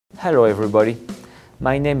Hello everybody,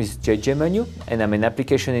 my name is JJ Menu and I'm an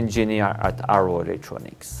application engineer at Arrow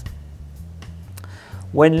Electronics.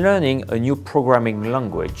 When learning a new programming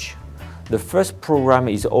language, the first program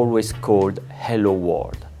is always called Hello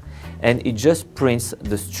World and it just prints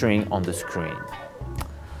the string on the screen.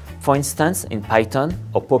 For instance, in Python,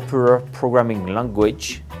 a popular programming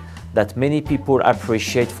language that many people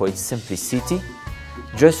appreciate for its simplicity,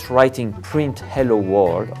 just writing print hello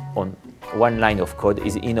world on one line of code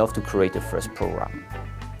is enough to create a first program.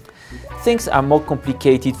 Things are more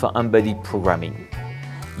complicated for embedded programming.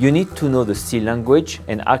 You need to know the C language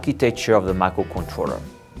and architecture of the microcontroller.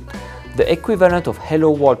 The equivalent of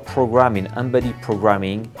hello world program in embedded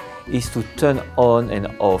programming is to turn on and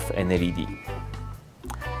off an LED.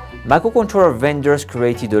 Microcontroller vendors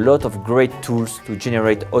created a lot of great tools to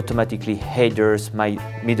generate automatically headers,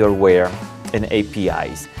 middleware, and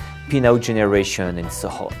APIs, pinout generation, and so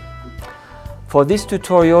on. For this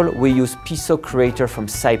tutorial, we use Piso Creator from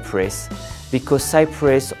Cypress because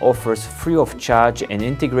Cypress offers free of charge and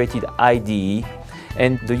integrated IDE,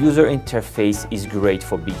 and the user interface is great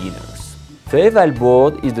for beginners. The eval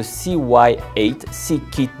board is the CY8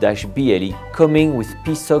 CKit-BLE coming with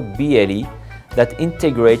PSOC BLE that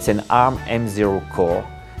integrates an ARM M0 core,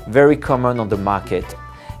 very common on the market,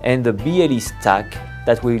 and the BLE stack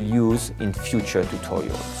that we'll use in future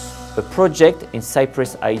tutorials. The project in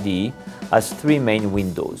Cypress IDE has three main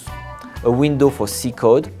windows. A window for C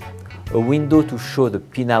code, a window to show the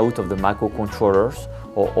pinout of the microcontrollers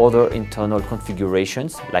or other internal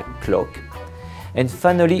configurations like clock, and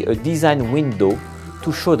finally a design window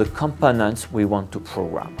to show the components we want to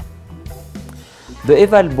program. The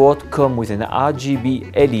eval board comes with an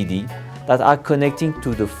RGB LED that are connecting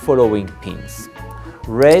to the following pins.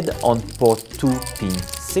 Red on port 2 pin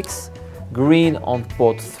 6, green on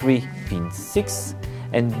port 3 pin 6,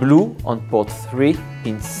 and blue on port 3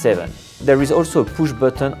 pin 7. There is also a push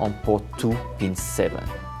button on port 2 pin 7.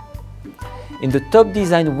 In the top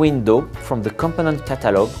design window from the component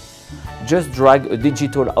catalog, just drag a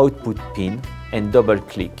digital output pin and double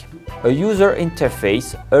click. A user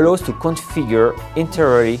interface allows to configure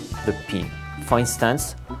entirely the pin. For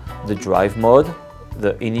instance, the drive mode,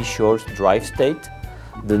 the initial drive state,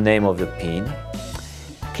 the name of the pin.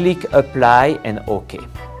 Click Apply and OK.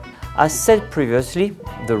 As said previously,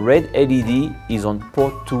 the red LED is on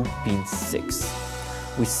port 2 pin 6.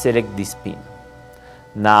 We select this pin.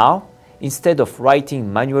 Now, instead of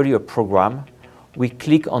writing manually a program, we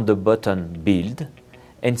click on the button Build,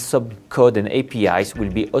 and some code and APIs will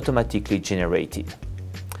be automatically generated.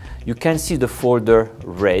 You can see the folder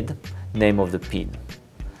red, name of the pin.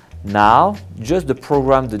 Now, just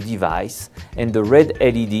program the device and the red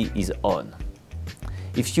LED is on.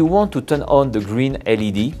 If you want to turn on the green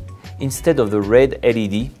LED, instead of the red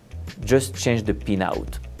LED, just change the pin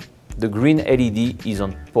out. The green LED is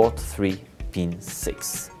on port 3 pin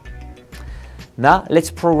 6. Now, let's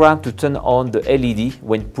program to turn on the LED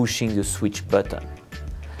when pushing the switch button.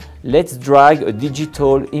 Let's drag a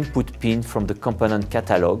digital input pin from the component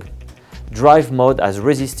catalog, drive mode as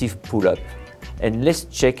resistive pull-up, and let's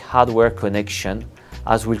check hardware connection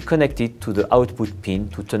as we'll connect it to the output pin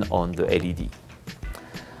to turn on the LED.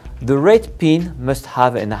 The red pin must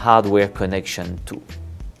have a hardware connection too.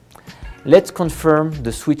 Let's confirm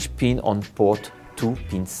the switch pin on port 2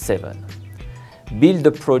 pin 7. Build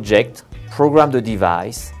the project, program the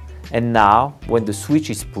device, and now when the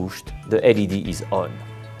switch is pushed, the LED is on.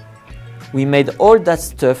 We made all that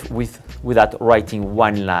stuff without writing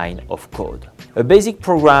one line of code. A basic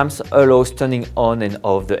program allows turning on and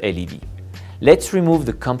off the LED. Let's remove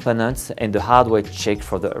the components and the hardware check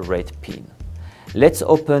for the red pin. Let's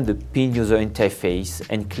open the pin user interface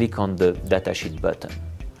and click on the datasheet button.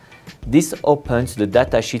 This opens the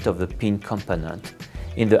datasheet of the pin component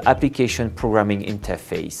in the application programming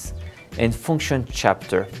interface and function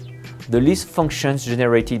chapter. The list functions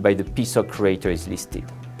generated by the Piso Creator is listed.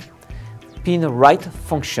 Pin write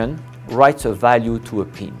function writes a value to a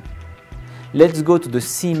pin. Let's go to the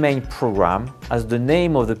C main program. As the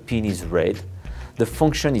name of the pin is red, the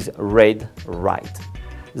function is red write.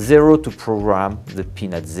 0 to program the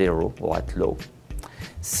pin at 0 or at low.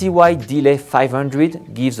 CY delay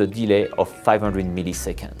 500 gives a delay of 500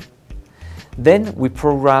 milliseconds. Then we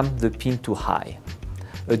program the pin to high,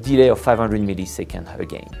 a delay of 500 milliseconds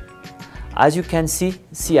again. As you can see,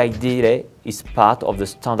 CI delay is part of the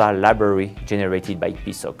standard library generated by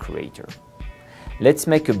Piso Creator. Let's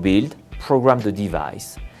make a build, program the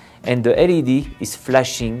device, and the LED is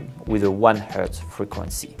flashing with a 1 Hz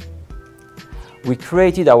frequency. We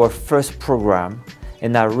created our first program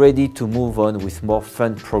and are ready to move on with more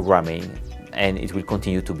fun programming, and it will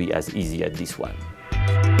continue to be as easy as this one.